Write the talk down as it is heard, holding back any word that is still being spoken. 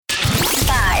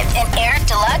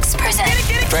present.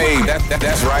 Fade,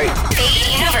 that's right.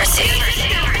 Fade University.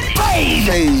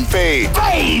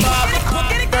 Fade.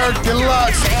 Eric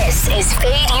Deluxe. This is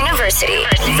Fade University.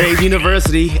 Fade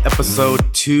University, episode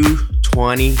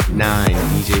 229.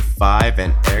 DJ 5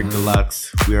 and Eric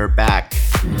Deluxe. We are back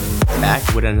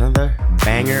with another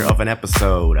banger of an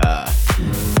episode.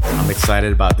 I'm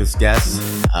excited about this guest.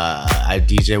 I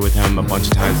DJ with him a bunch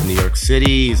of times in New York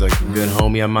City. He's a good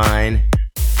homie of mine.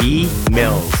 B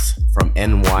Mills from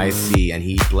NYC, and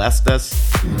he blessed us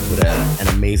with an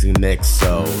amazing mix.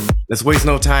 So let's waste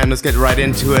no time. Let's get right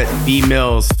into it. B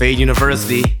Mills, Fade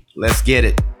University. Let's get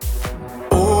it.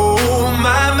 Oh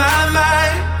my.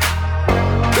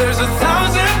 There's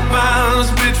 1,000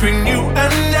 miles between you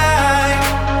and I.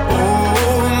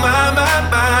 Oh my.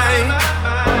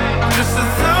 Just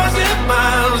 1,000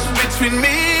 miles between me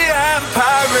and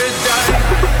paradise.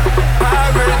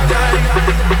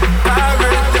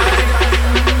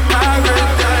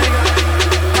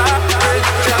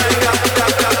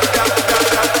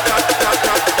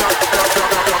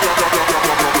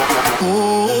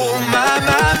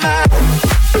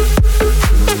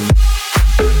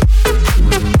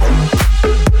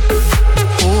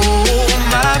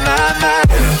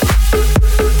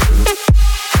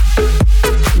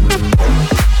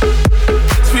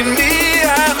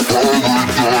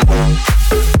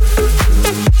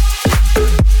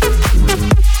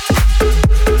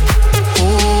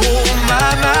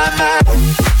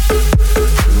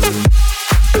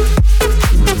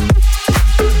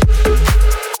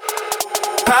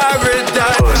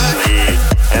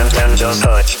 Just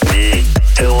touch me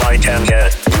till I can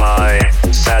get my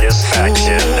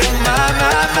satisfaction.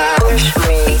 Push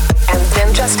me and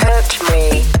then just touch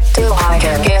me till I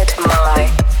can get my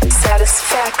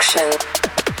satisfaction.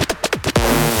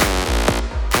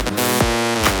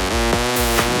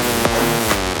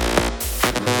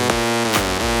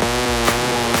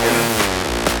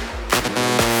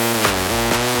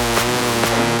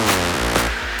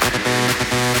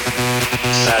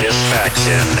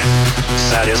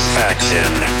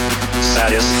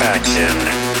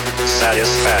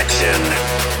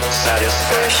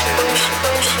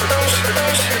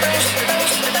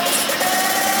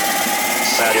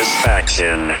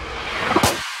 Satisfaction.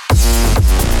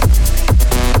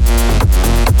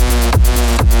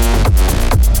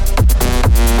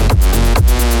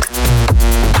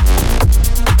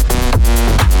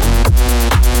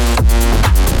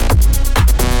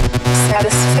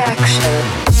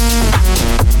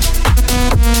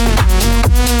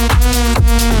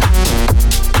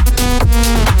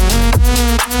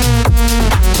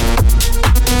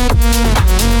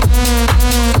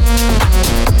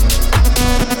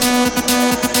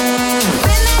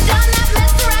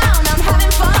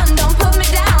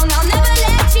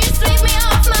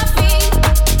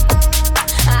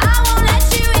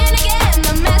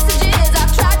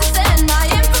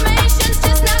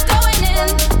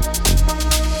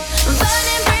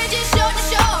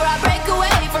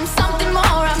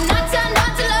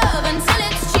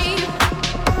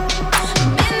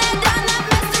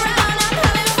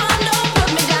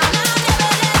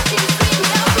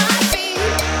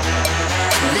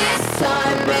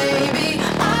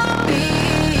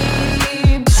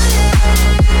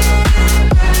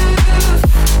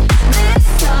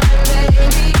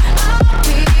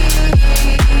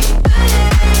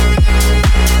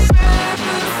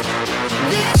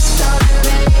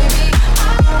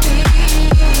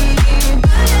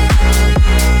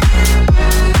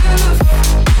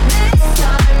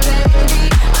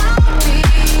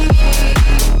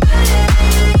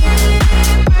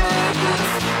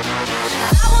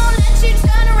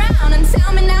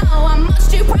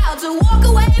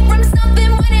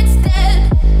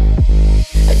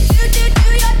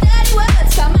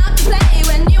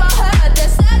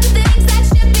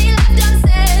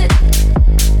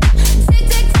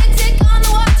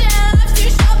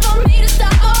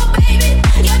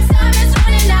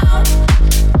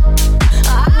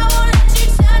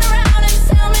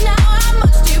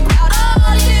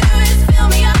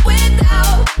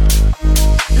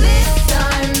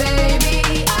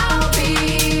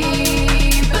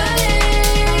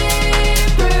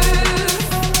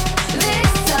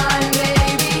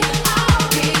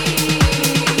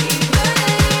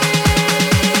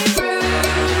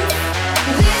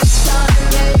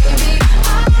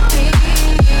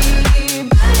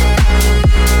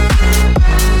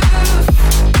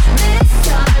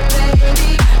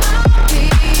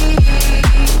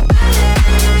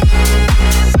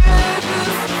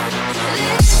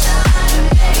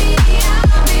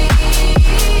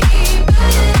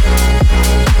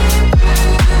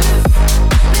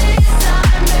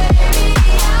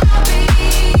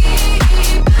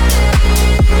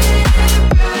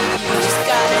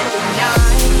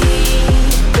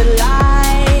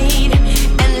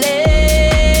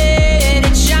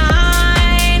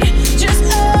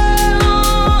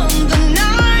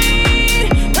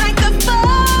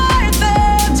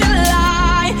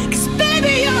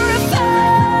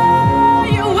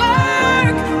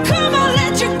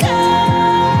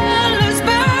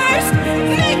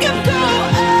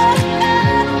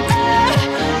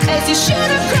 you shoot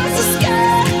across the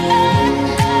sky.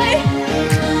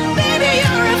 Baby,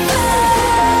 you're a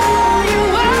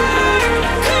firework.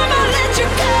 Come on, let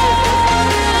your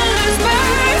colors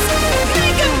burst.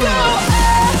 Make 'em go.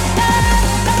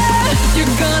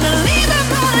 You're gonna leave them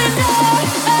running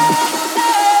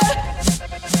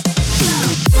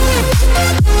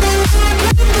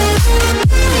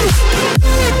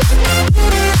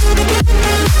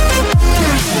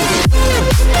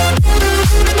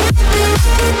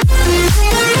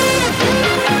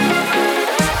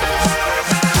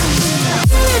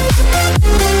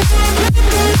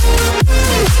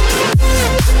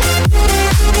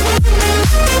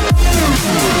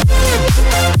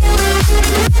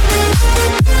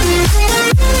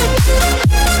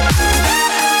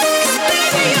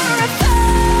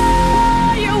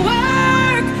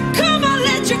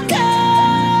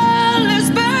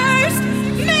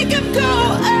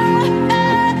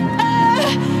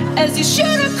as you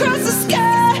shoot across the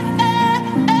sky.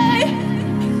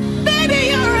 Baby,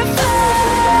 you're a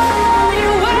firework.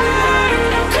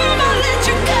 Come on, let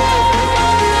your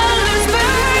colors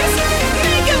burst.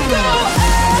 Make 'em go.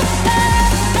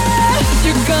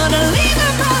 You're gonna leave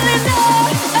them rolling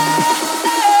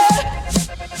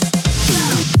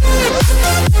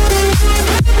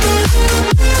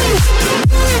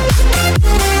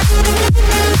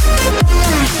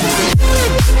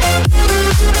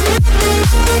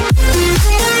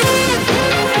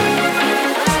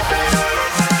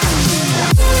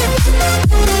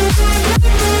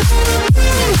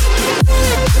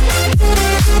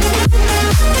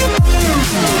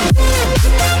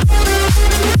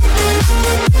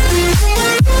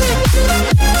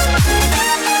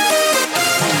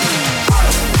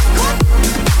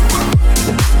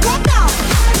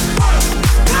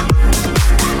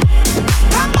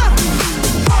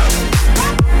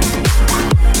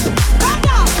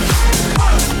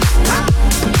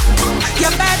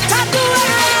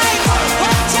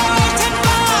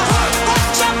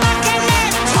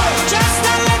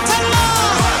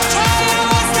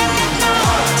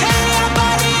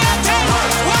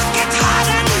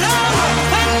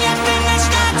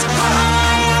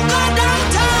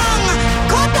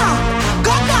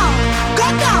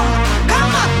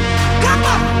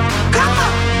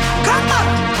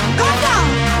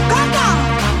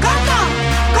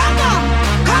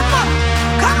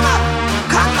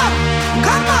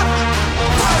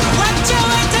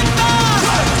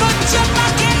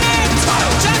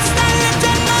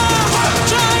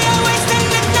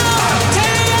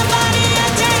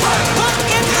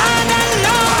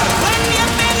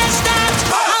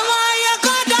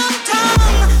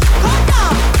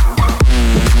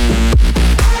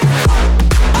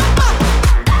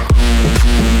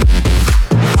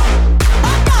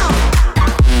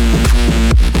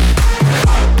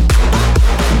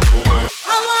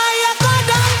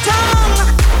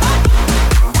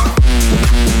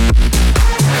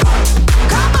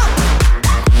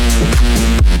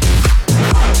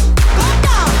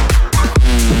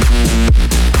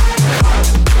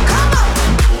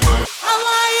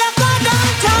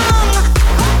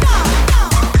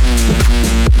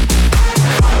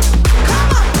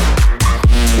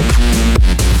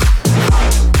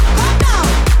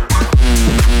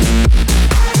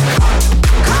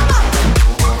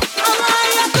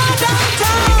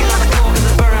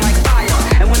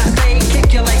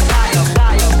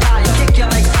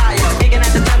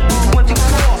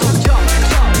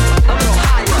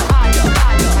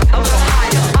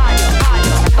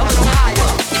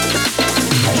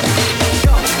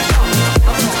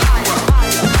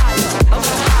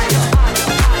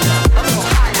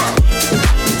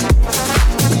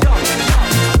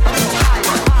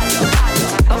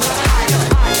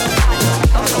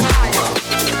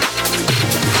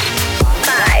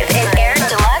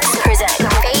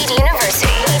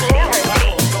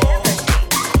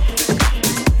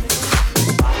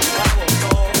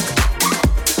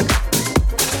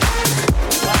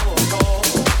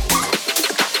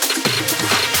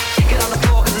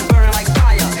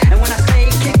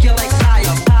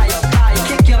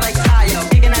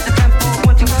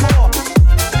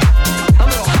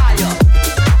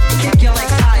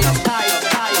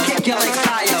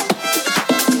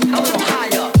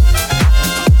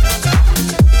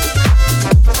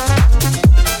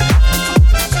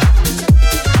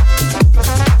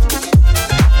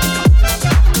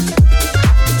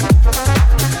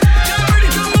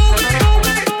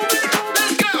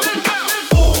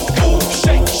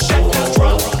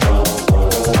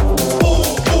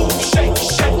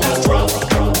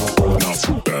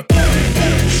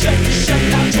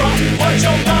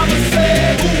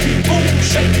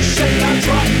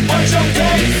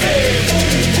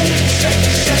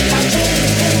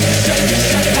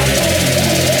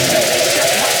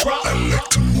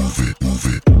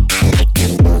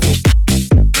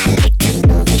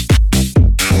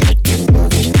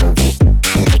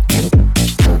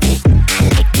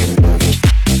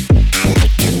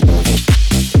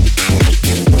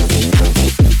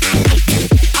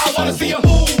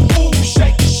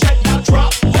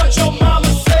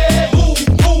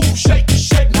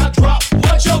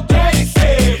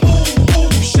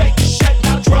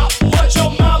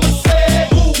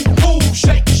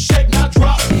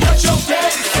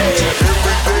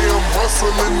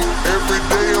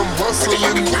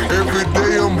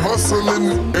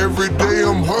hustling. Every day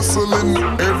I'm hustling.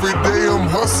 Every day I'm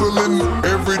hustling.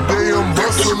 Every day I'm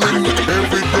hustling.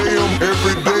 Every day I'm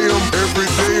hustling. Every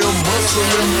day I'm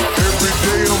hustling. Every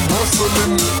day I'm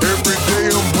hustling. Every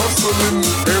day I'm hustling.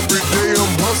 Every day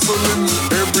I'm hustling.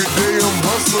 Every day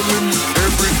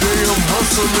I'm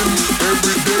hustling.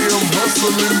 Every day I'm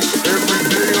hustling.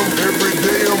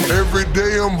 Every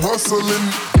day I'm hustling.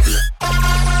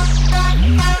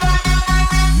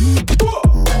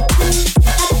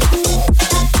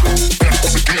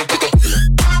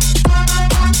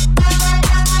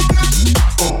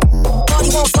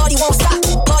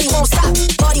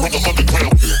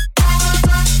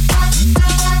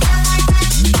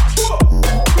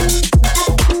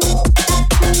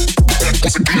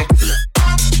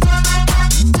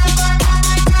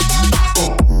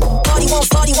 Party won't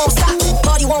stop, party won't stop,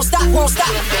 party won't stop. Won't stop.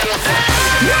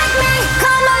 Let me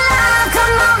come alive,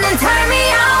 come on and turn me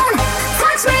on.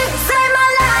 Touch me, save my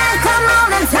life, come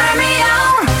on and turn me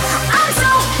on. I'm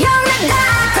so young to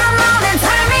die, come on and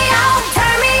turn me on.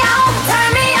 Turn me on, turn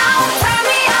me on, turn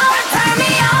me on, turn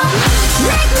me on.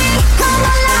 Make me come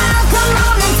alive, come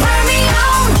on and turn me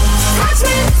on. Touch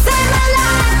me, save my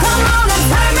life, come on and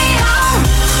turn me on.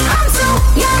 I'm so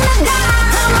young to die,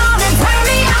 come on and turn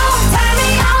me on. Turn me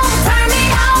on, turn me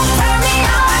on,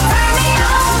 turn me on.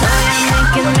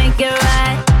 Make it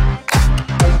right.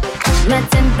 My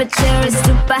temperature is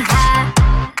super high.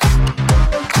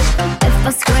 If I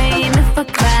scream, if I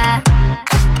cry,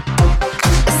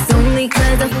 it's only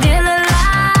 'cause I feel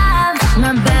alive.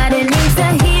 My body needs a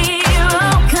hero,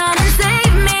 come and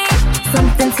save me.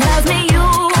 Something tells me you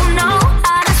know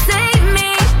how to save me.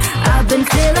 I've been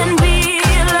feeling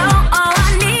real low. Oh, I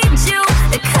need you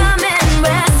to come and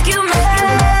rescue me.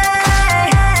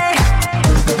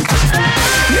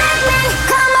 Let me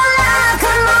come alive,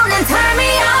 come on and turn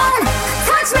me on.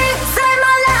 Touch me, save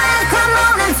my life, come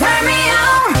on and turn me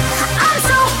on. I'm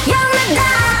so young to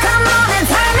die, come on and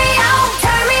turn me on.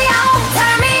 Turn me on,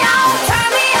 turn me on, turn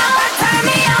me on, turn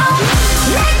me on.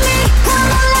 Let me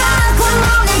come alive, come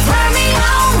on and turn me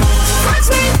on. Touch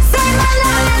me, save my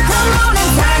life, come on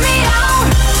and turn me on.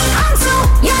 I'm so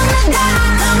young to die,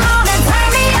 come on and turn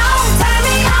me on. Turn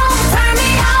me on, turn me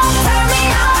on, turn me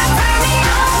on, turn me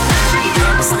on.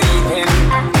 I'm sleeping,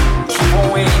 keep on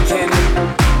waking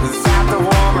without the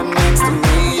woman next to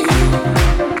me.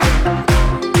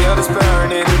 Guilt is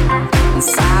burning,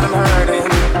 inside I'm hurting.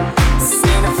 This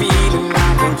ain't a feeling I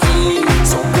can keep.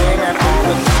 So blame it on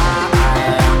the night.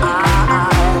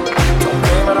 Don't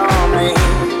blame it on me.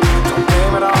 Don't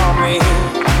blame it on me.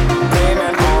 Blame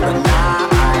it on the night.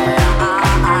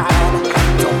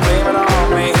 Don't blame it on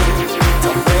me.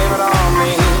 Don't blame it on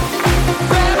me.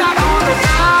 Blame it on the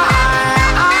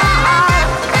night.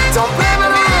 Don't blame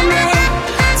it on me.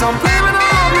 Don't blame it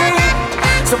on me.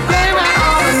 So blame it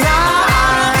on the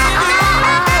night.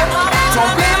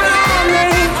 Don't blame it on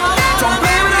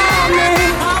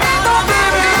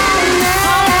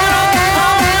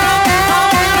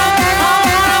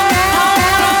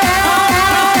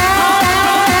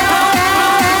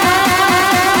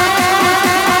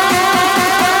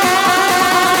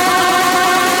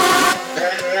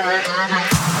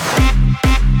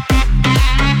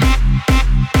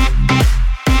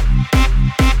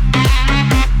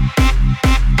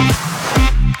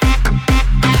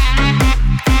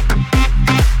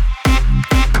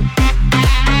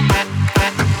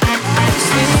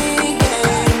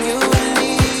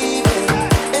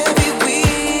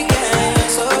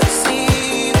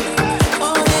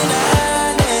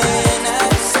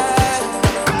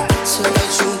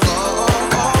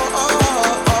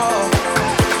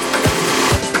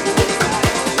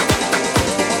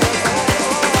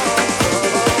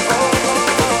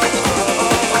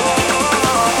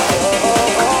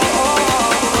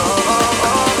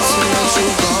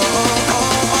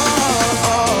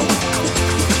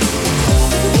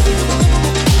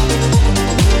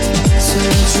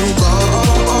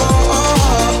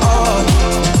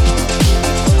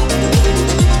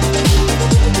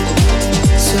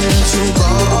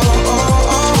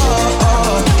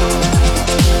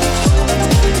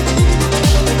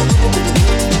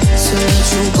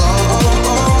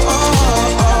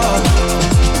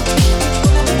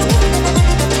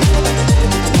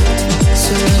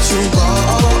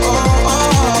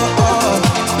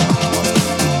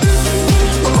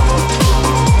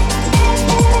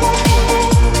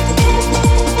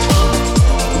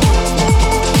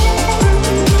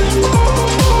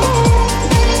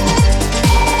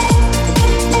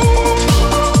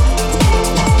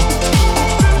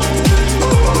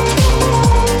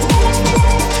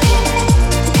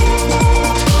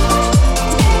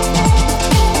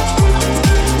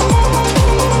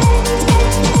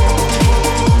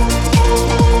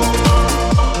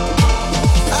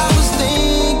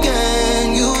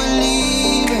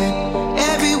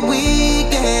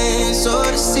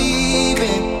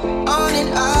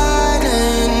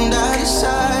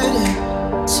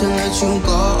you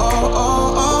go.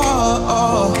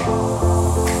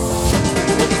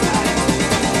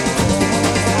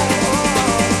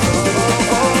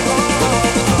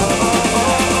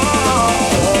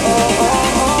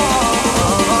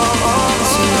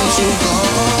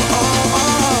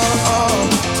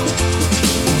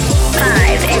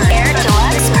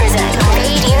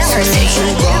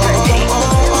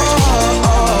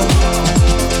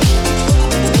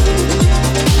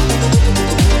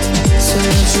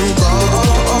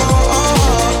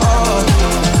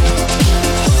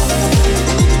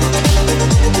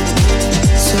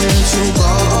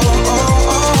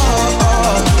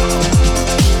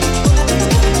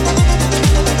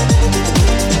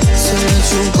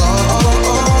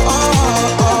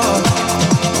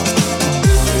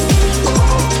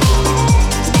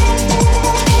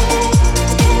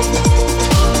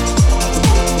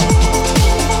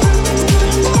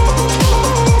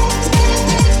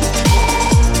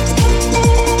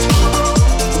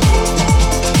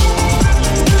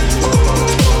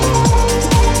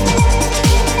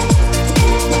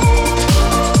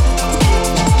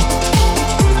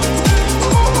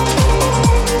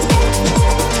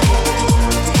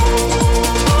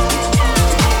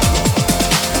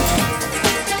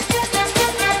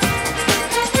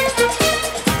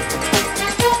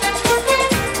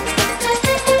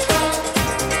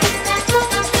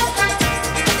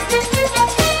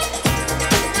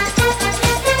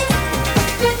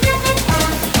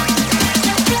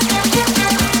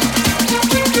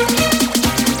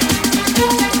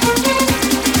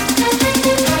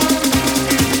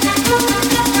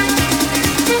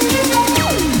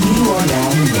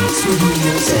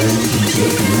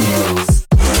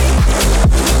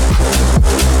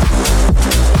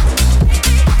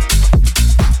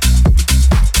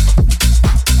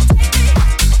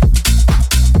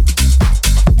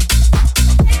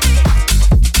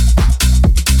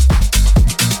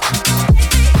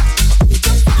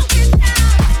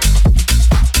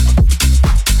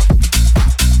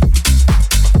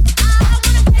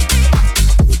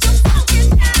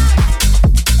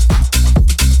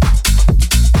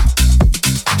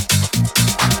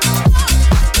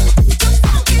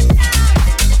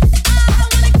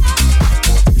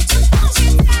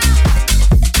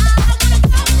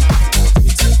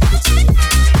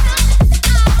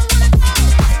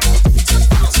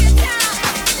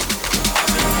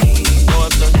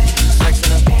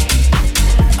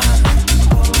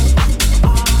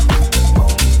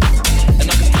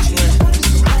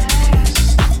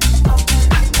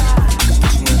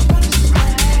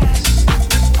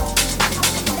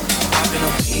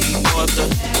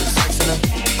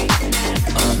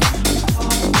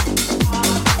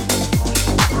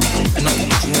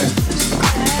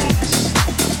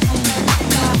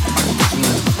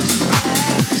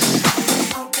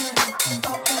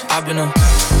 I've been a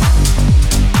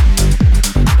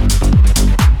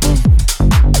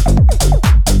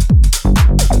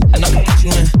and I can put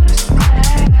you in.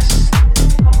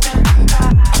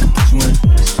 I can put you in.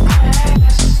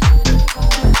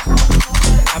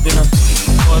 I've been a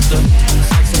for the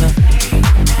sex in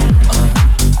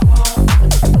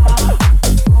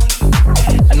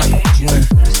and I can put you in.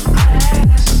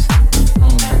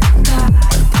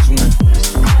 I can put you in.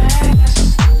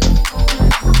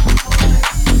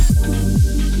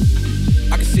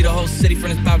 See the whole city from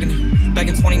this balcony. Back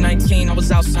in 2019, I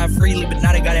was outside freely, but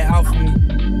now they got it out for me.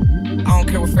 I don't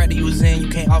care what frat you was in, you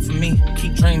can't offer me.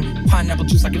 Keep dreaming. Pineapple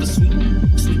juice, I give it sweet,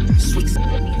 sweet, sweet.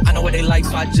 I know what they like,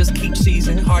 so I just keep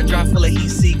cheesing. Hard drive full of heat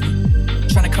seeking.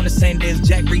 Trying to come the same day as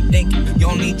Jack rethinking. You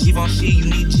don't need Givenchy, you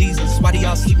need Jesus. Why do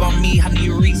y'all sleep on me? I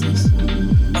need reasons.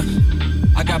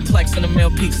 I got Plex in the mail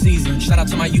peak season. Shout out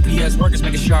to my UPS workers,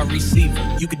 making sure I receive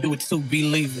it. You could do it too,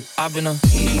 believe it. I've been a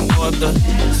for the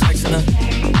sex in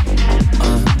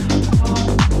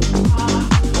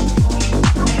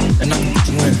and I can put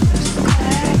you in.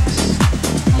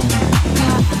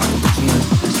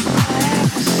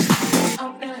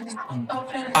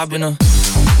 I've been a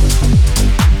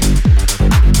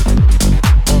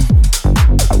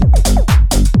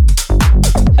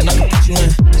and I can put you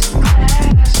in.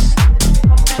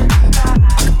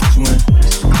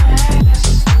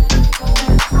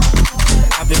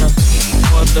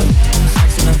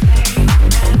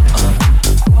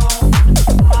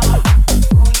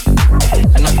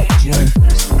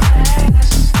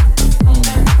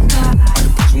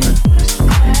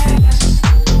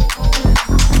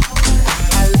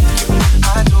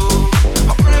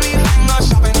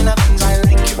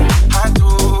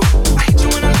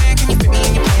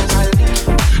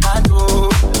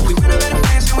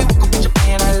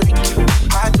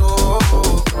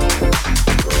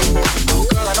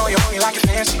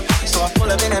 fancy. So I pull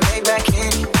up in that Maybach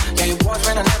Candy. Yeah, your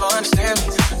boyfriend, I never understand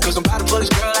me. Cause I'm about to pull this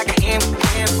girl like a hand.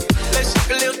 Let's take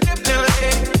a little dip in the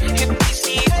hit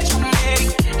PCH from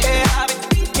Eddie. Yeah, I've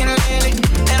been thinking lately,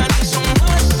 and I need someone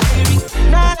to save me.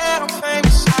 Now that I'm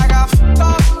famous, I got fucked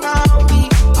up around me.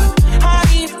 I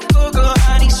need a good girl,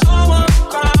 I need someone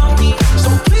around me. So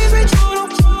please make sure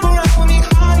don't come around with me.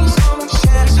 I need someone to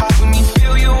share this heart with me.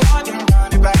 Feel you walking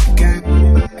round it back again.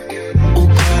 Oh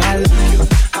girl, I like you,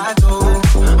 I do.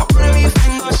 I'll put every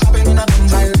finger shopping in the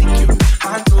Benz. I like you,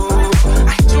 I do.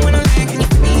 I hit you in the leg and you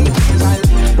put me in your pants. I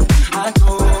like you, I do.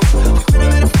 We put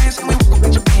them in the France and we woke up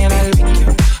in Japan. I like you,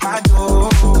 I do.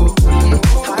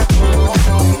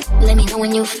 Let me know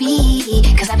when you're free,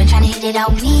 cause I've been trying to hit it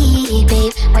out me,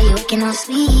 babe. Why you acting all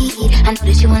sweet? I know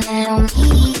that you want it on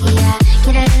me. I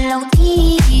get a little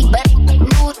deep, but it ain't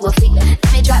new to a freak.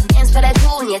 Let me drop bands for that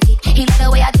jewel in your teeth. He love the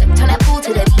way I turn that pool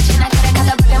to the beach. And I gotta cut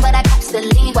the brand, but I got to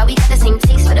leave. Why we got the same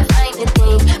taste for the finer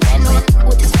things. Brand new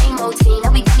with the same routine.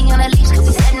 Now we got me on a leash cause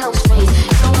we said no strings.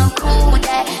 You know I'm cool with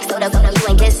that. Stole up on you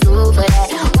and get sued for that.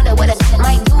 Wonder what a kid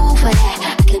might do for that.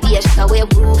 I could be a sugar where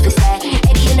roof is at.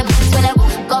 80 in the boots when the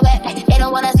roof go back. They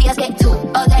don't wanna see us get too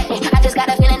okay. I just got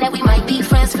a feeling that we might be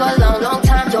friends for a long, long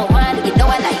time. Don't mind it, you know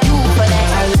I like you for that.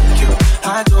 I like you,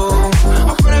 I do.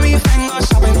 I'll put every finger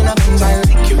shopping in the Benz. I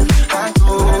like you, I do.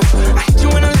 I hit you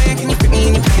in the leg and you put me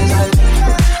in your pants. I like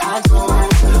you, I do.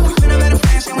 We put them in the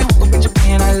France and we woke up in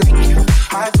Japan. I like you,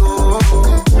 I do.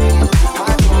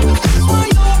 I do. Just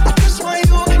want you, I just want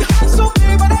you. Your heart's so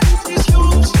big, but I need these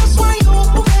shoes. Just want you,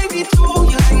 oh baby too.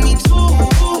 You like me too.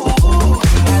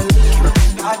 I like you,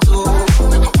 I do.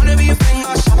 I wanna be a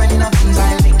finger shopping in the Benz.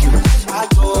 I like you, I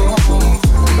do.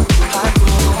 I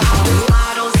do.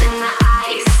 Bottles in the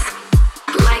ice,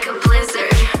 like a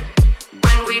blizzard.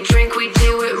 When we drink, we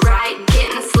do it right.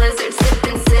 Getting slizzard,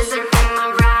 sipping scissor. Am I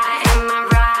right? Am I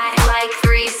right? Like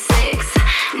 3-6.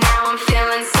 Now I'm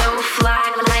feeling so fly,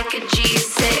 like a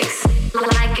G6.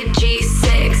 Like a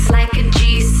G6. Like a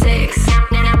G6.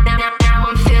 Now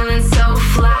I'm feeling so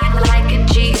fly, like a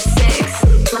G6.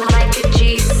 Like a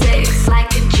G6.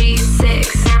 Like a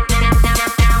G6.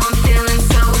 Now I'm feeling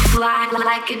so fly,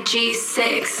 like a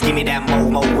G6. Give me that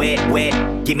mo wet.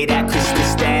 Give me that crystal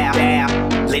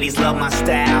style. Ladies love my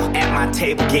style. At my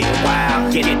table getting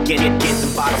wild. Get the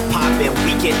bottles poppin'.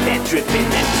 We get that drippin',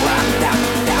 that drop.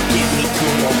 Now give me 2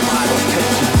 more bottles,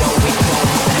 cause you know we gon'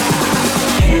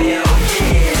 Hell yeah.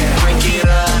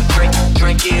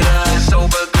 Drink it up.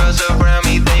 Sober girls around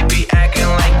me, they be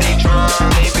acting like they drunk.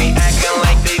 They be acting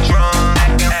like they drunk.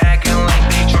 Acting like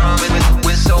they drunk.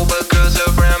 With sober girls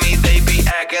around me, they be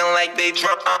acting like they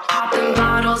drunk. Popping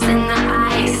bottles in the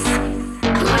ice,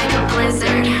 like a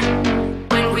blizzard.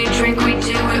 When we drink, we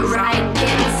do it right.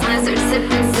 Getting slizzard,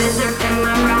 sipping scissor. Am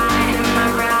I right? Am I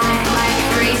right? Like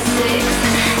 3-6.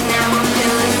 Now I'm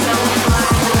feeling so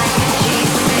fly, like a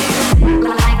G6.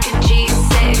 Like a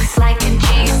G6. Like a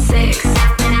G6.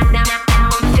 Now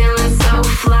I'm feeling so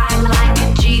fly, like a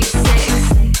G6.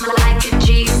 Like a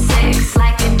G6.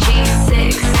 Like a G6.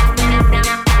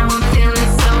 Now I'm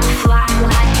feeling so fly,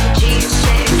 like a G6.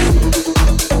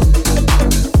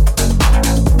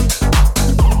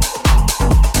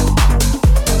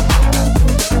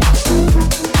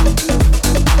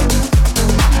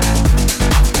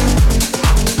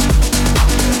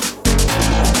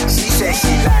 She said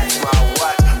she likes my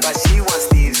watch, but she wants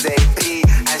Steve's AP.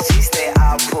 And she stay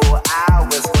up for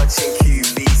hours watching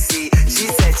QVC. She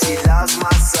said she loves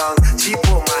my songs, she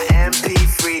bought my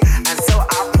MP3. And so I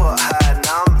put her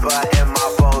number in my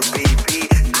Bold BP.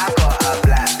 I got a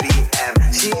black BM,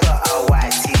 she got a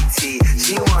white TT.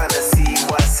 She wanna see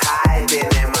what's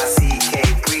hiding in my CK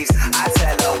briefs. I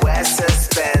tell her wear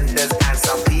suspenders and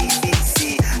some PVC.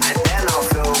 And then I'll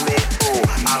film it all,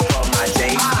 I got my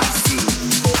JVC.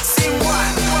 Scene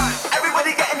 1,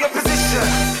 everybody get in your position.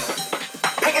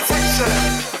 Pay attention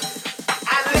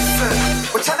and listen.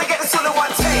 We're trying to get this all in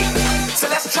one take, so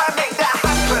let's try and make that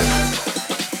happen.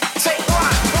 Take 1.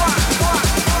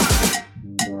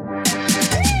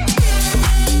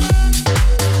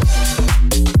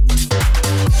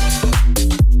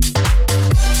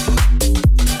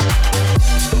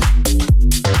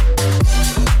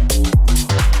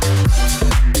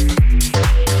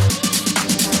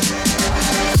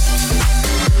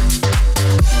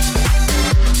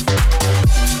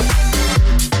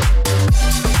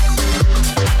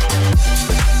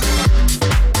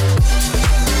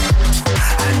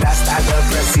 And that's the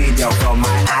procedure from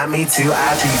Miami to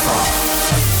Ibiza.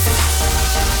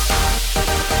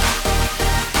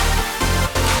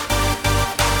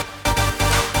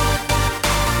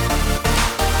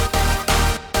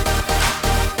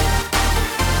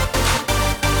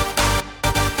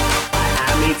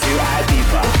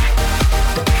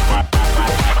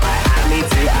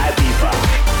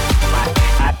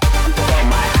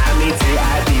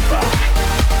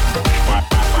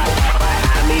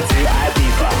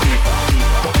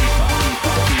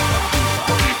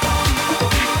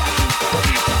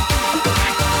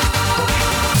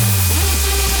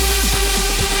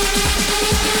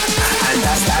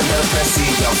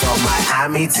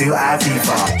 Miami to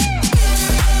Ibiza.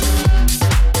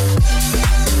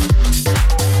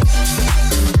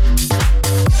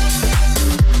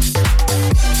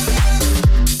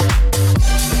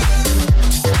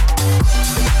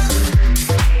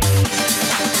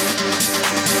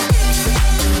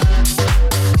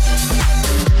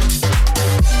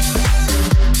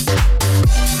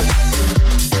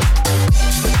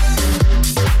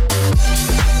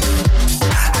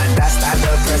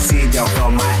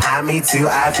 From Miami to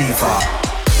Ibiza.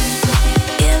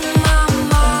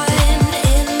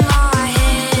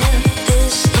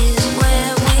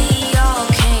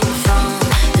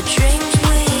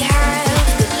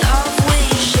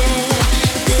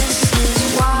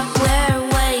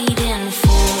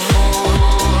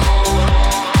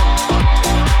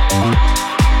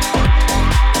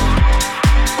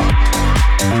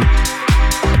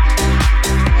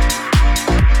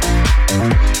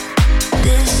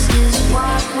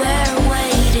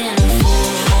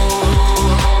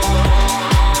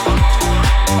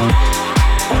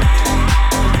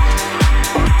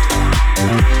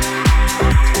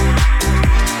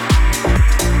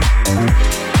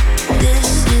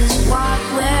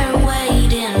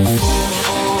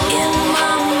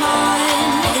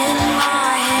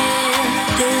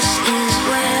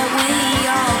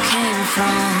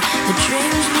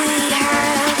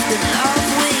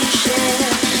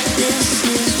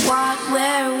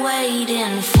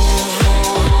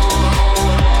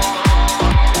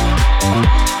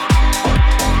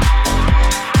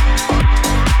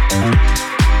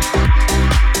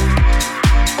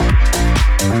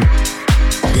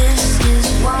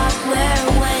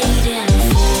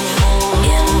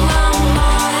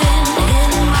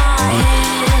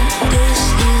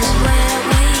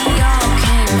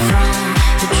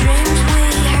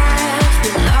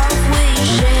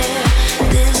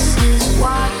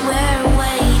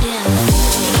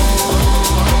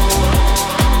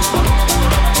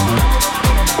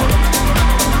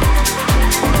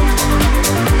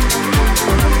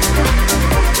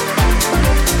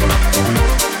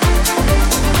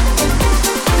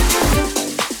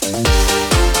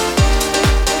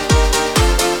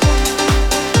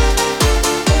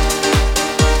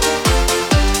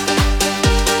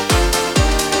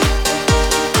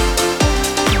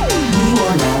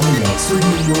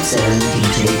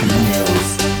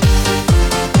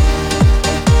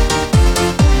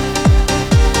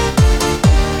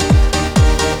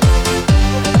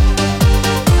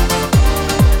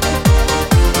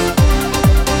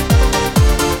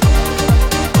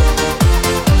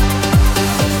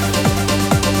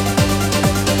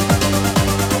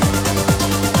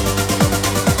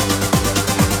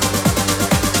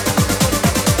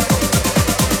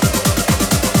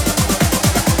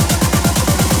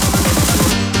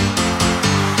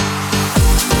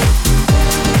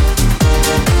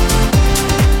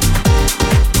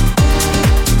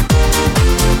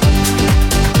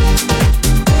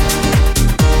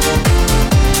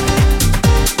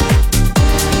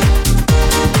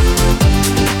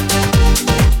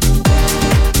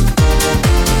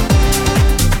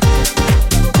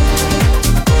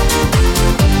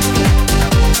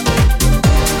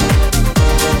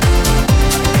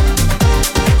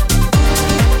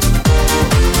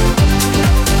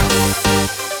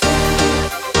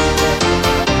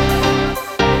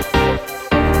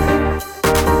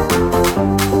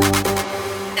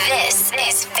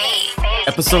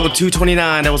 Episode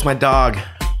 229, that was my dog,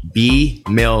 B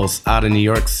Mills, out of New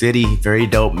York City. Very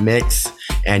dope mix.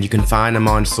 And you can find him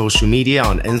on social media,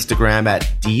 on Instagram at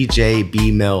DJ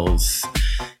B Mills.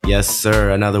 Yes,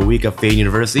 sir. Another week of Fade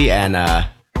University and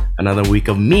another week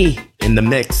of me in the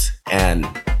mix. And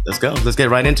let's go. Let's get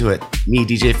right into it. Me,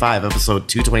 DJ 5, episode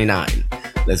 229.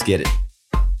 Let's get it.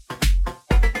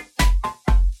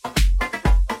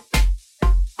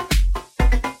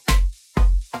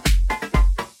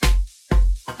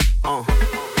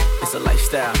 It's a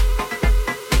lifestyle.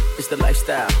 It's the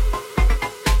lifestyle.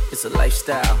 It's a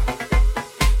lifestyle.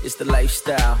 It's the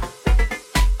lifestyle.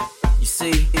 You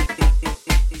see,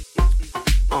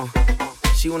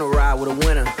 she wanna ride with a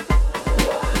winner.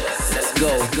 Let's go.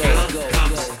 Girl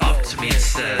comes up to me and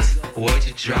says, "What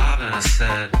you driving?" I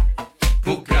said,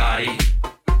 "Bugatti."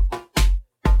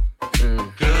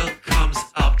 Girl comes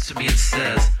up to me and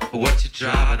says, "What you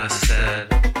driving?" I said,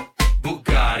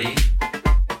 "Bugatti."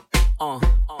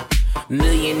 $1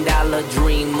 million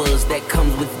dreamers, that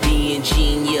comes with being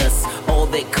genius. All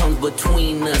that comes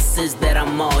between us is that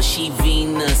I'm all she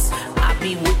Venus. I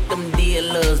be with them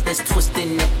dealers niggas that's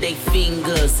twisting up they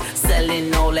fingers,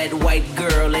 selling all that white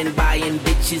girl and buying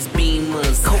bitches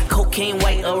Beamers. Cocaine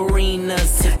white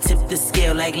arenas, tip the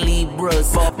scale like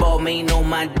Libras. Ball made on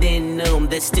my denim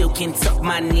that still can tuck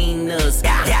my Ninas.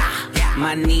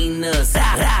 My Ninas,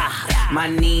 my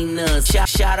Ninas.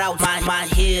 Shout out my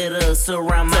hitters,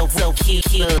 surround myself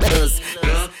killers.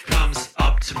 Girl comes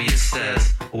up to me and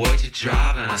says, what you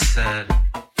driving? I said,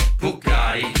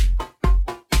 Bugatti.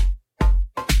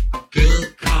 Girl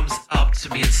comes up to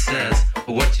me and says,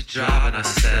 what you driving? I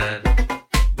said,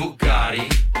 Bugatti.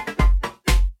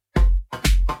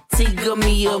 Tiga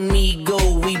mi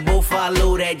amigo, we both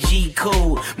follow that G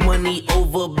code. Money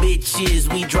over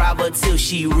bitches, we drive her till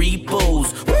she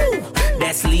repos. Woo,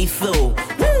 that's lethal.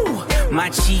 Woo, my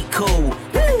cheat code.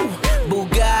 Woo,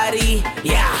 Bugatti,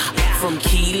 yeah, from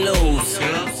kilos.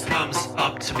 Girl comes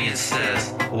up to me and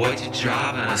says, what you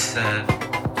driving? I said,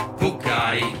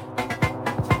 Bugatti.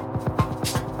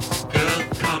 Girl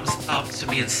comes up to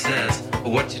me and says,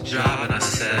 what you driving? I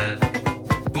said,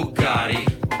 Bugatti.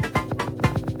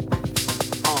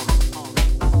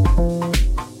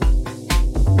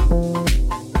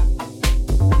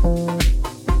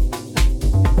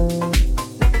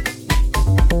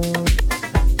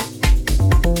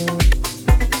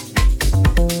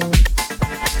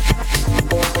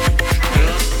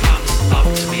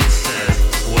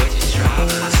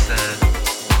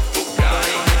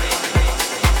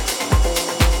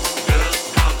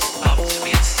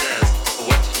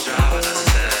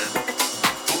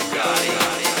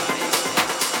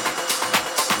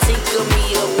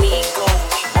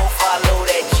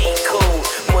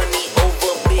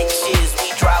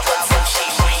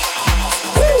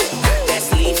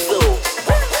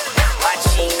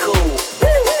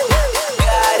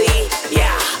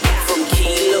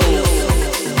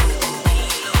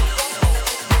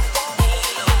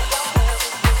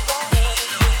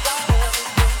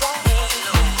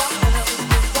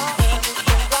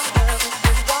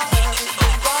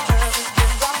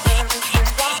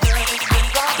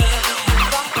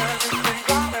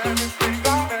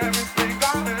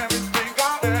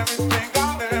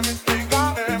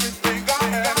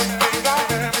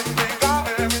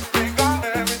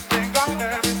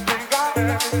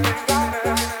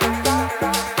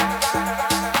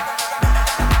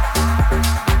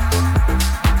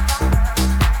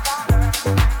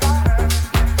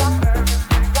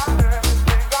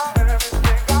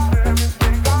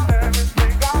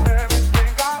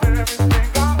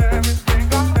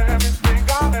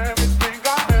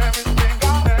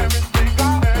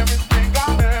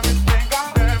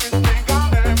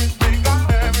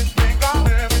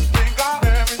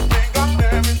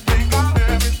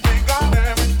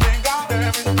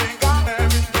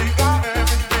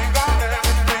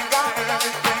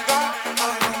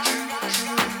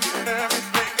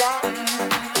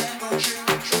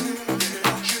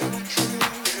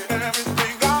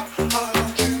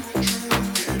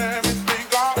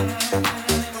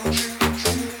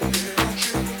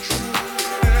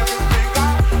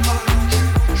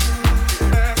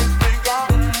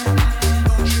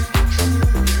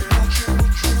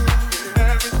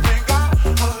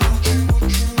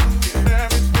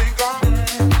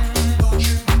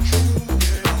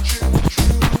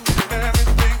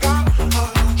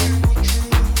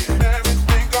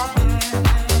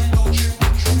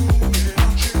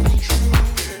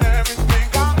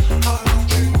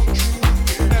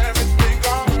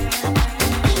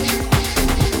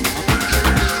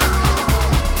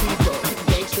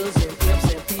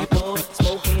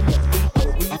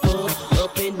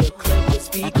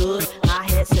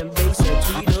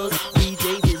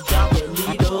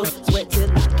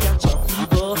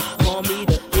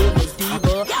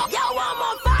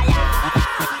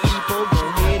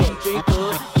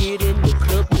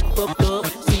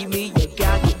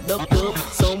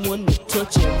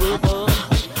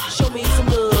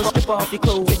 off your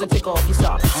clothes and take off your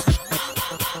socks.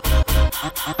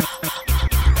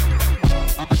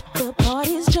 The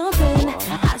party's jumping,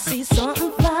 I see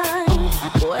something fine.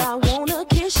 Boy, I wanna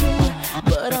kiss you,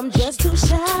 but I'm just too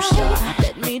shy.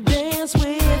 Let me dance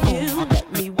with you,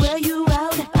 let me wear you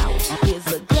out. Here's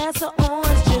a glass of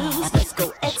orange juice, let's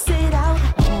go exit out.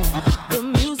 The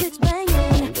music's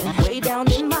banging, way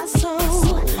down in my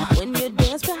soul. When you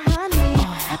dance behind me,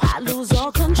 I lose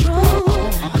all control.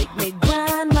 Make me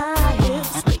grind my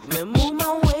hips, make me move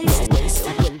my waist. So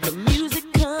when the music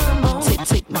come on,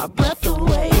 take my breath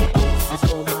away. It's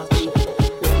for my people,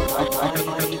 my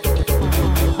body.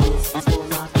 It's for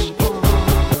my people.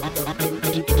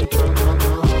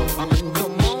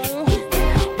 Come on,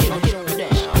 get on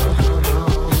down.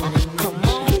 Come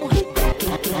on, get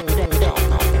on down.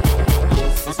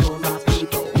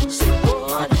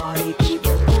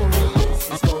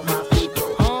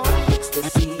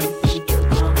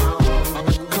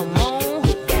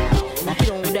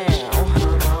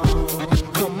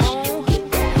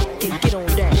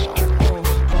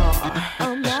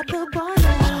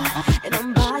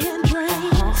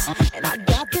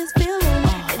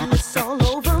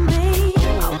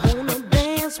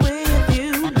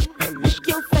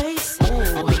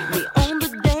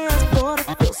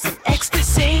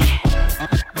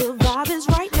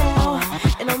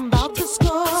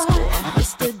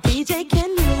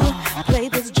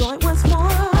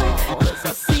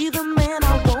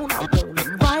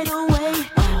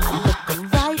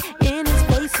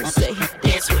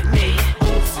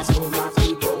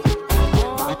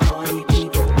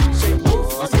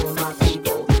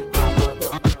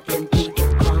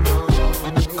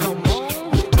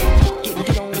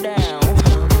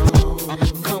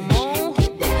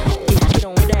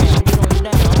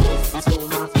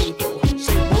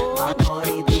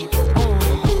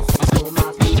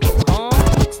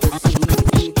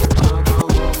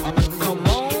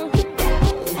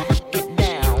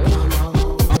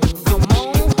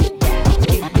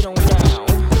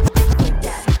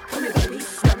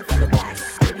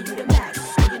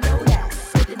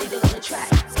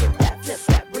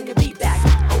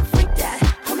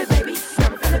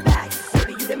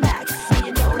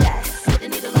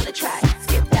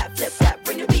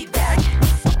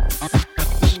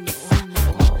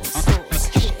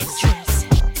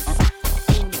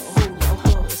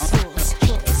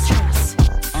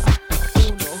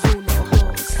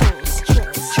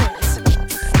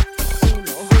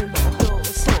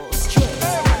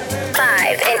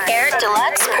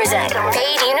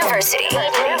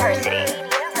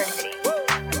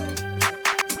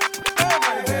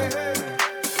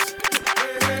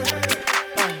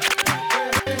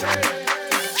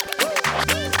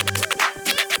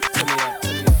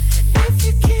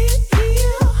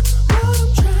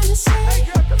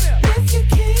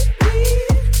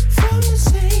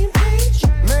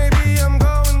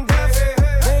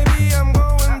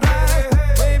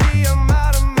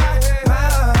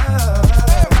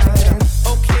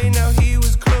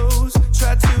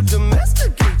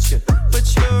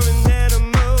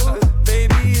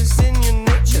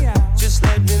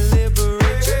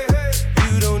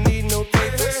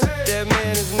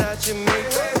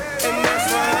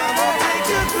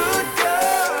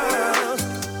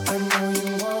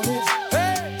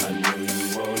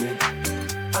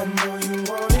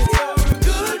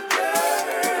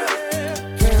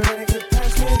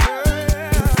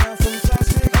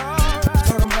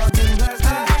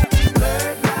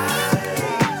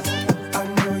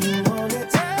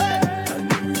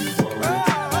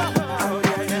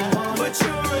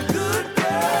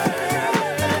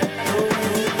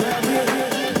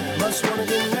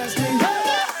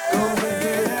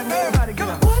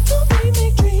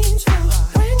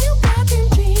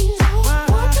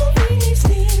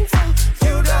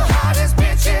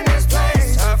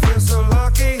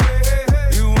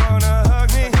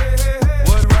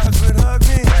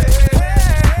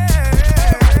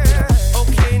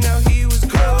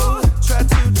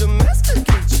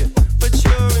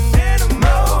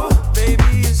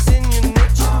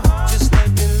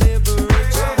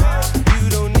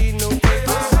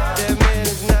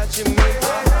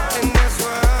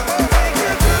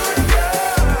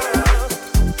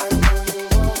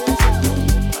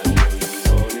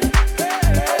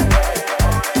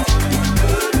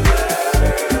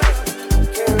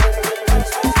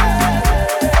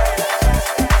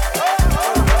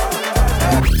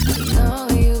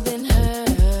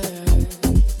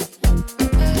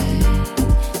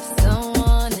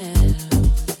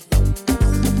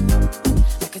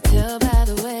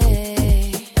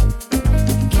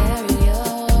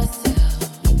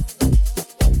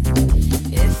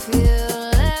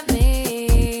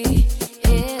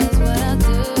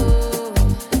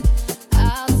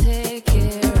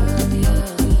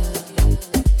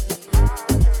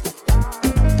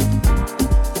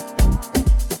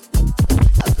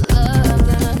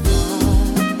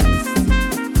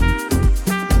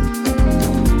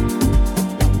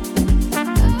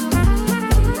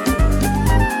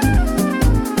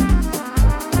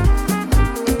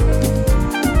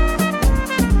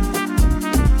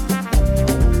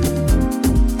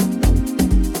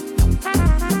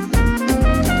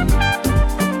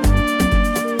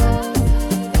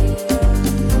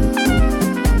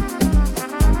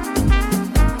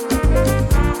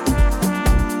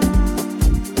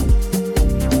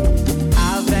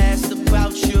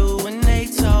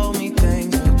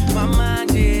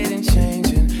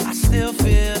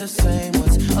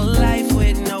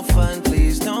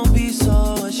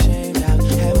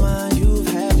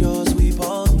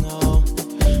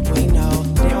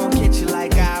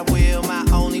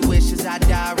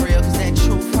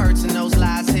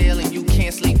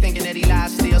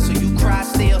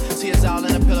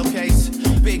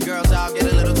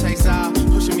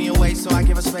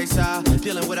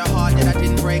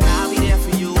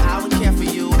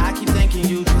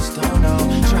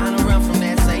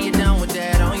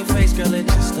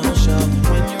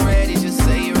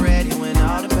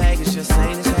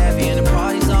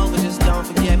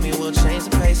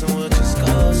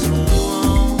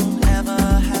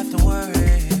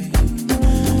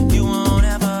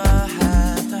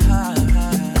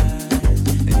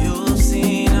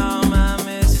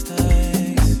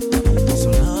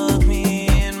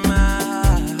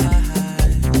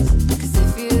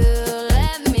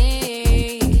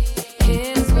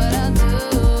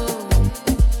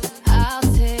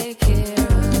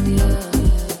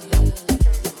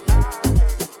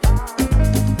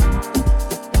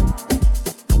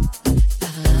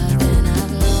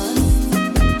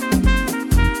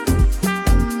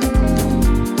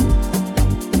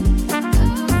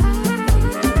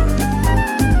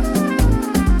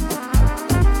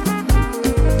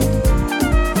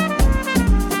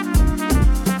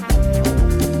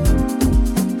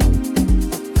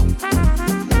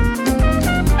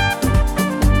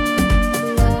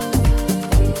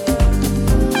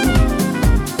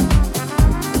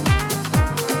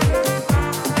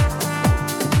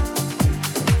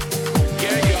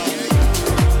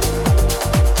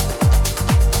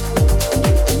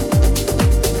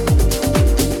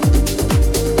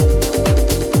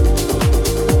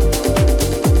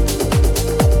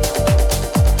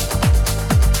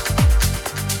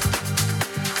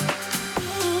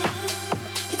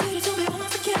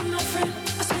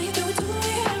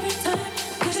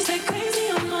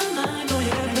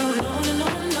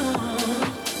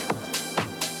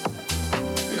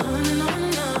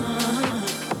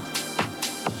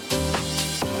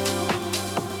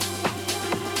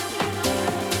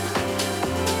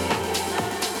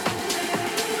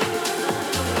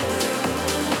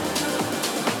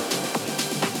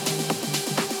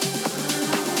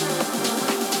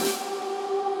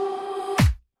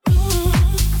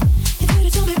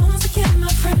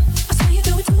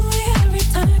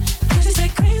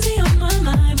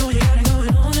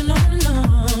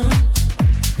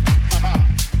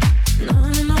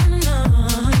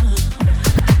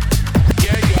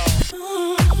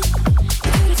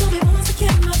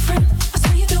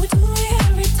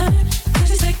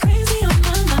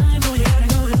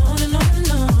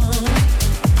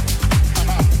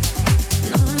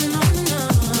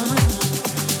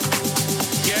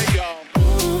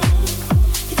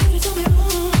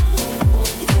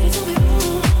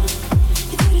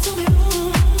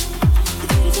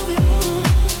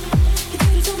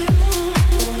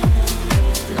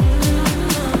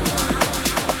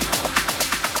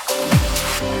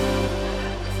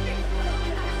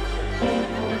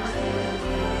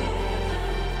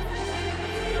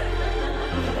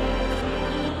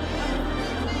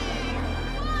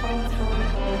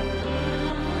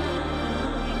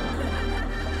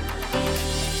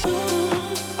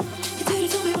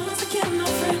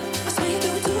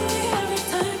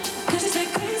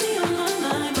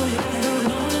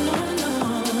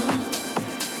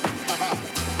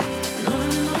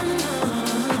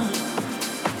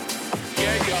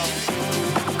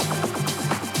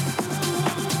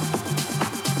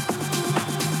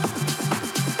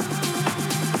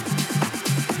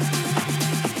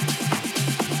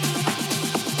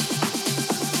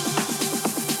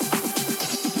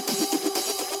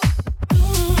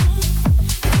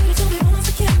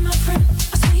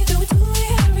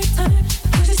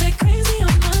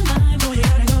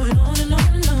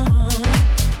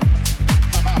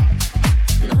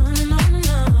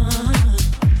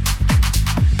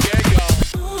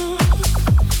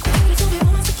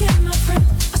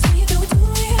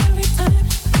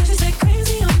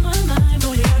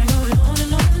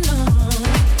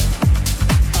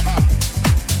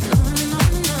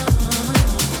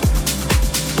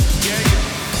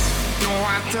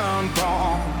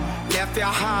 unborn, left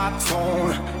your heart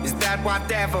torn. Is that what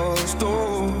devils do?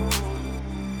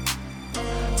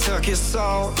 Took you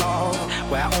so long,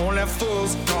 where only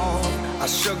fools go. I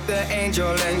shook the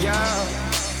angel in you.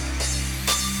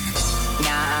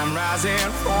 Now I'm rising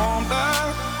from the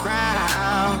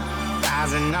ground,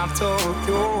 rising up to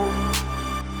you.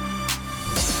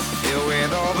 Filled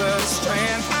with all the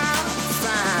strength I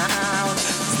found,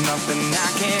 there's nothing I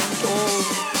can't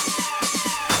do.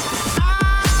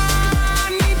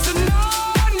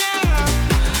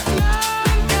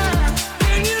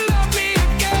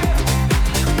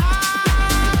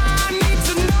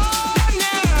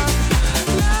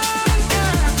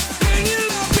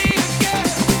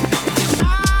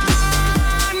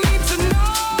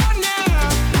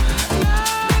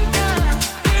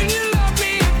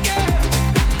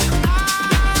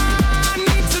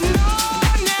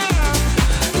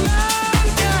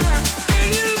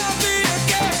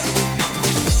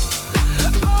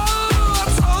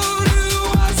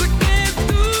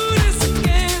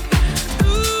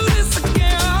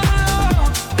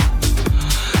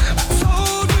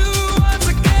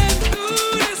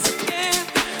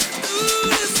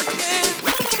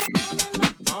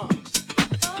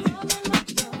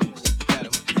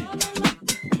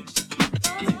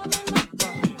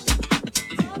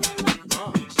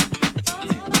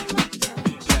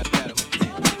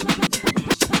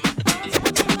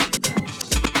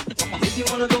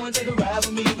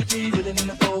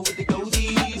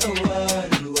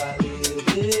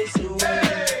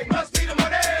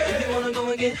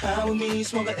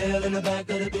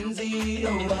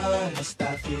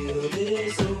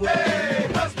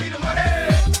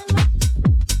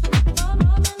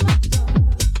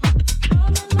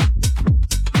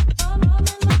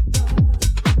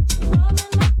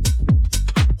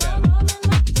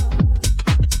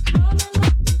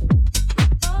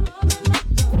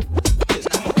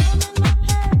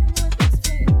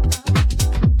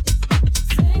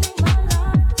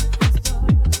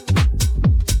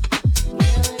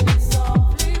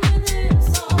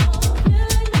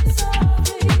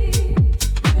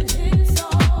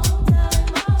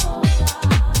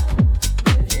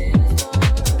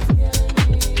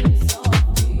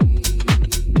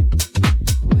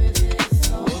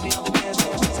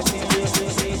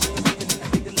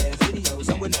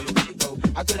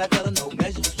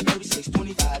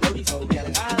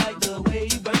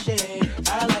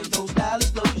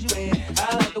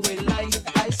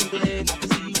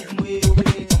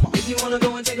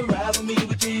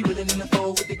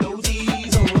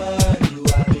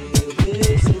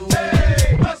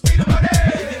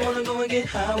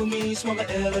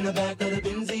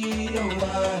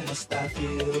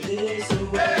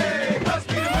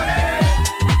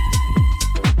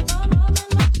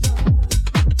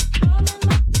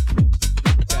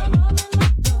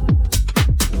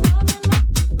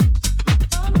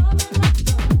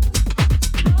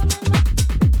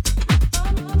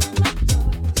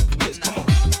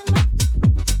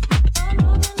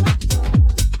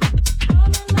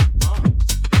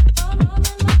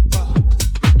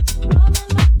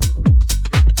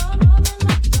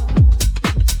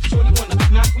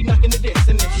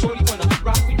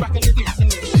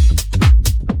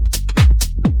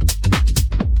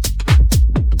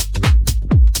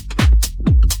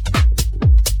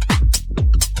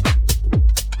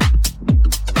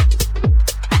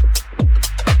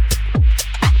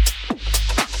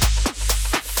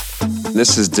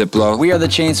 This is Diplo. We are the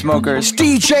Chainsmokers.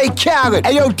 DJ Khaled.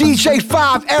 Ayo, DJ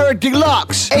 5, Eric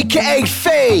Deluxe, aka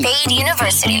Fade. Fade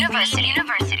University.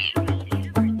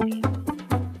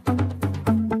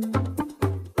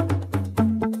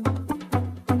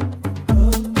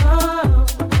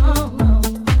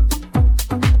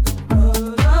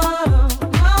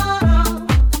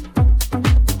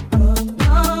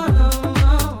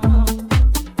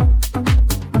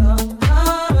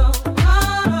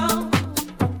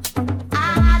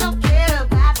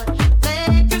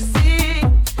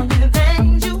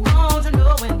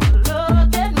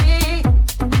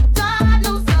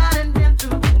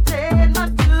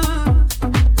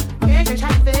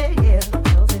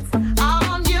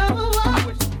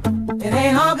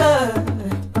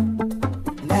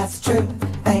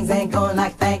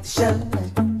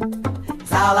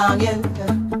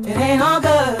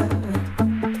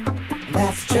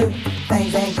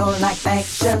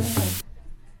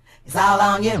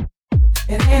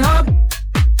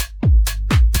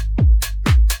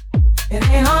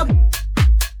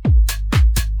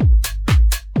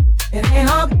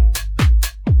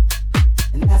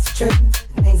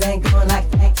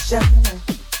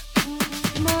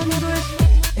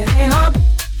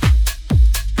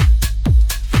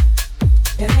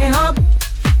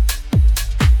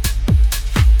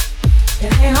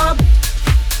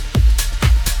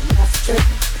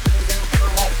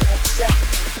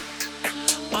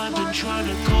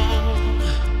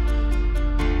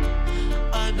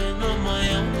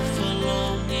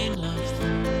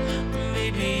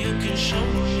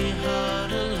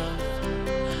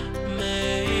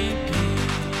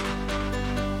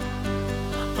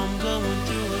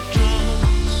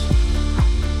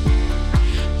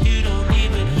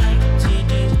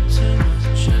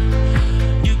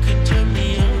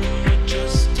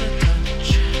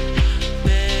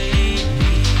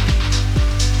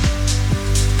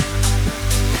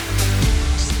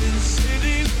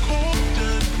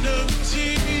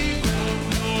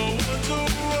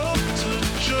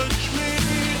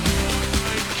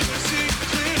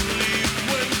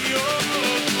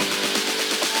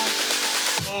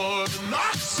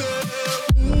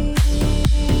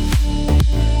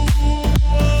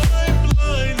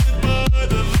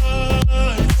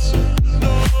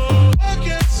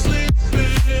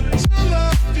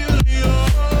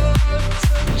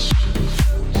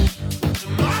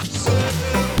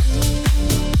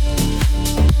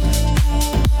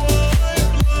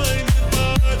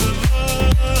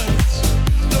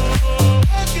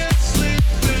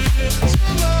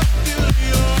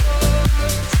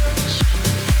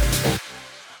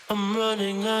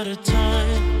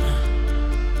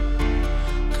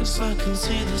 'cause I can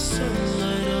see the sun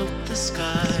light up the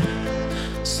sky.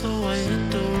 So I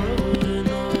hit the road and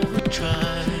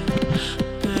overdrive,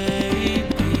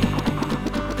 baby.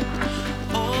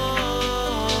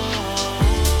 Oh,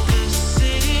 the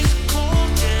city's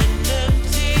cold and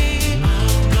empty.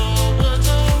 No one's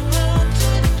around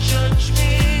to judge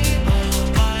me.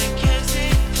 I can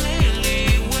see clearly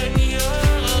when you're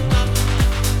looked up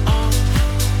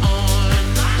on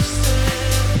my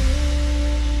step.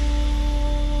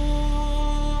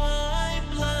 I'm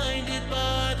blinded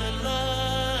by the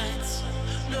lights.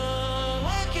 No,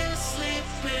 I can't sleep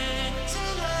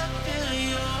until I feel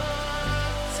your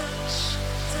touch,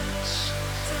 touch,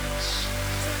 touch,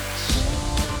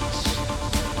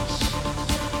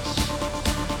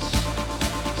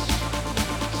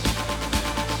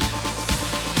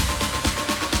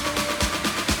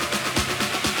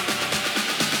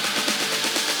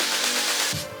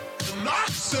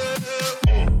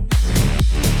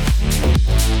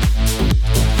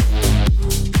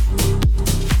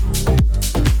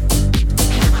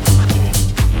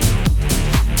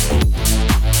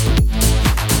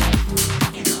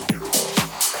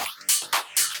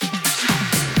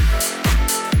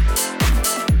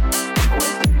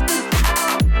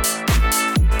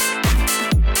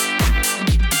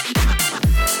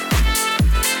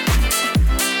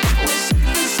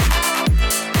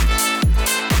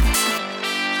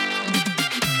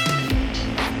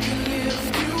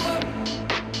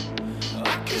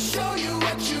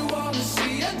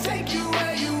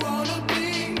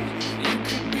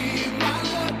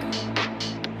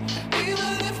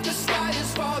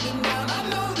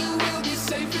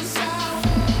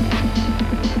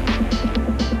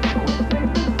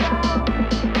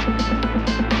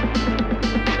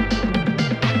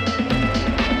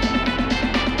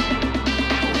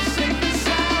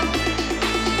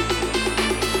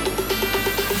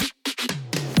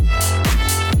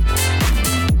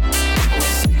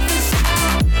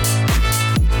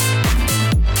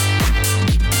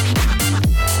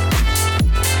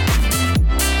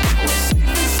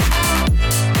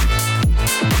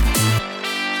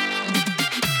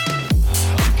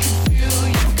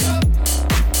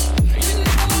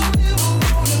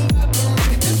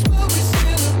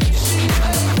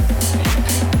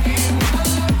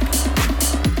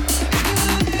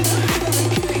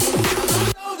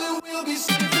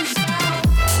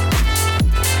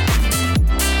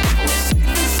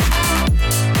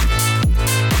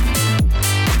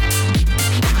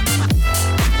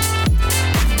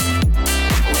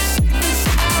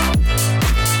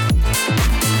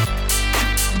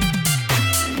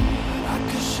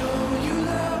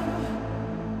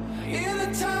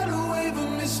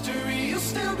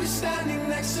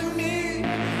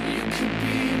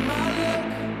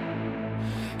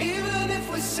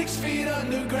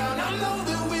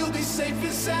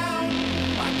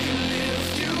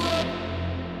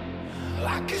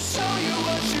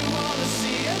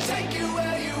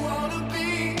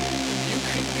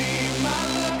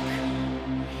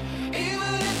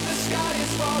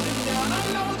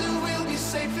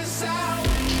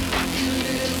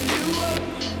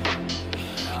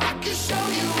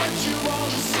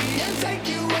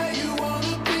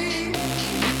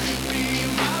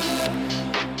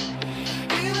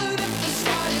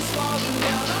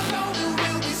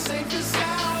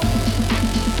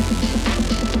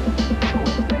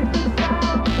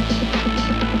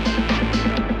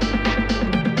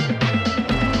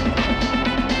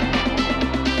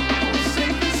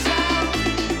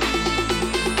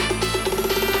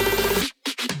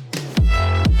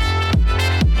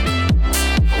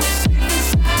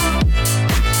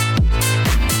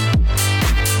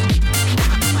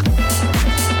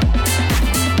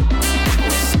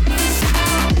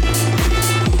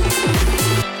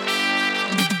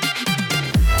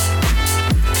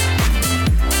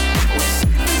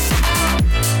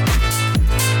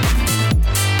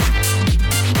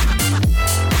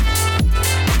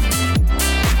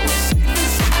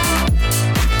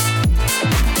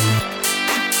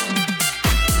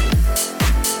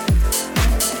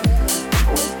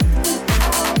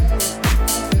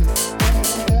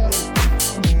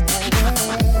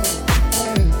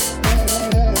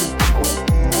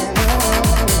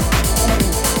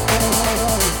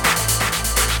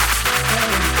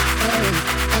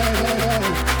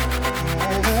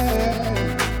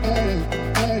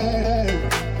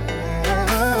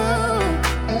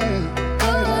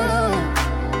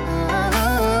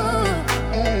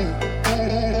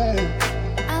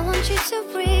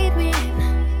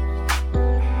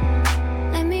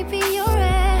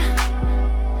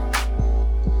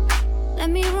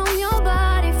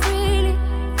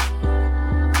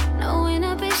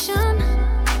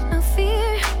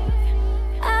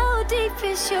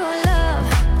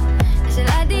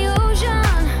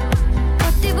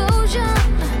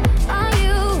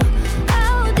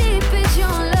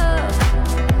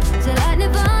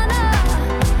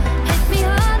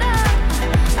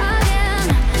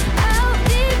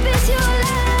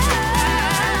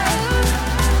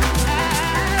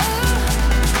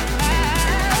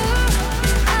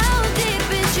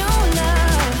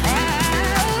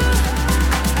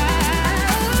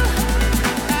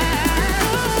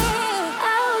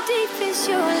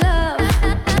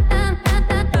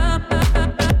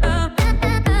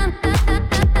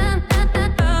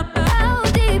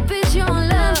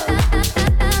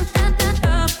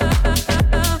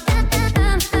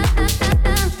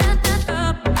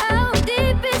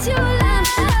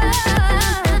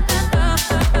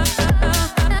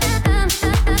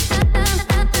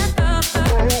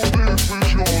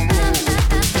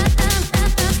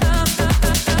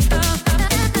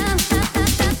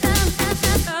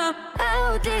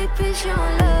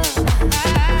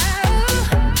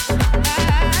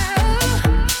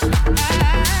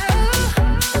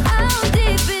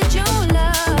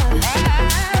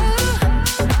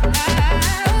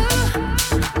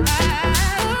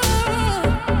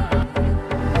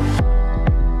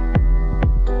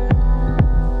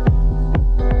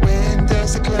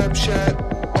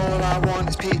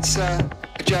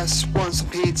 just want some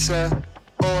pizza.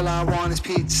 All I want is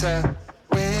pizza.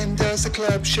 When does the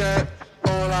club shut?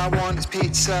 All I want is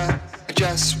pizza. I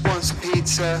just want some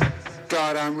pizza.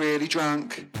 God, I'm really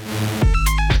drunk.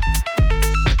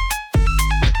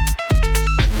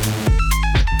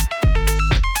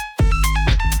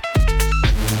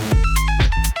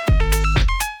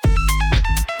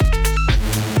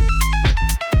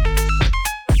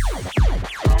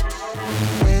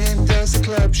 When does the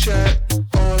club shut?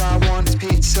 All I want is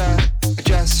pizza. I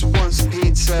just want some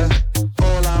pizza.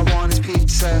 All I want is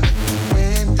pizza.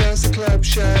 When does the club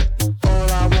shut? All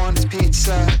I want is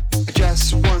pizza. I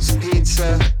just want some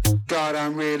pizza. God,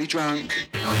 I'm really drunk.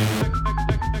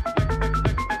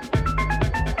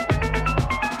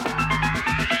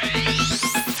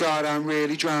 God, I'm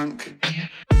really drunk.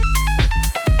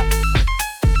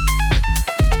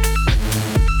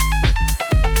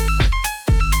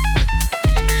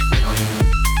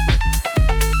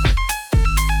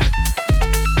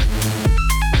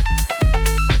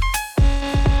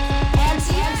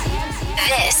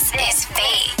 This is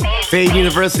Fade. Fade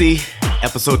University,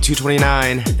 episode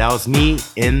 229. That was me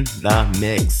in the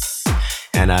mix.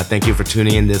 And thank you for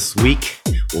tuning in this week.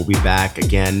 We'll be back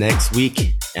again next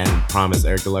week. And promise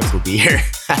Eric Deluxe will be here.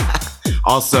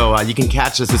 Also, you can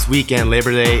catch us this weekend,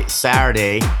 Labor Day,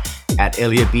 Saturday, at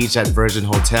Elliott Beach at Virgin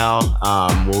Hotel.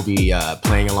 We'll be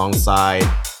playing alongside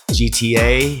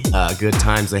GTA, Good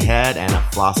Times Ahead, and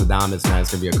Flossadamus. Man,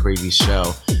 it's going to be a crazy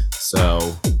show. So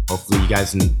hopefully you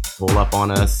guys can pull up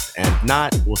on us. And if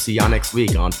not, we'll see y'all next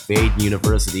week on Fade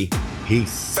University.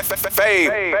 Peace.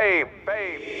 Fade.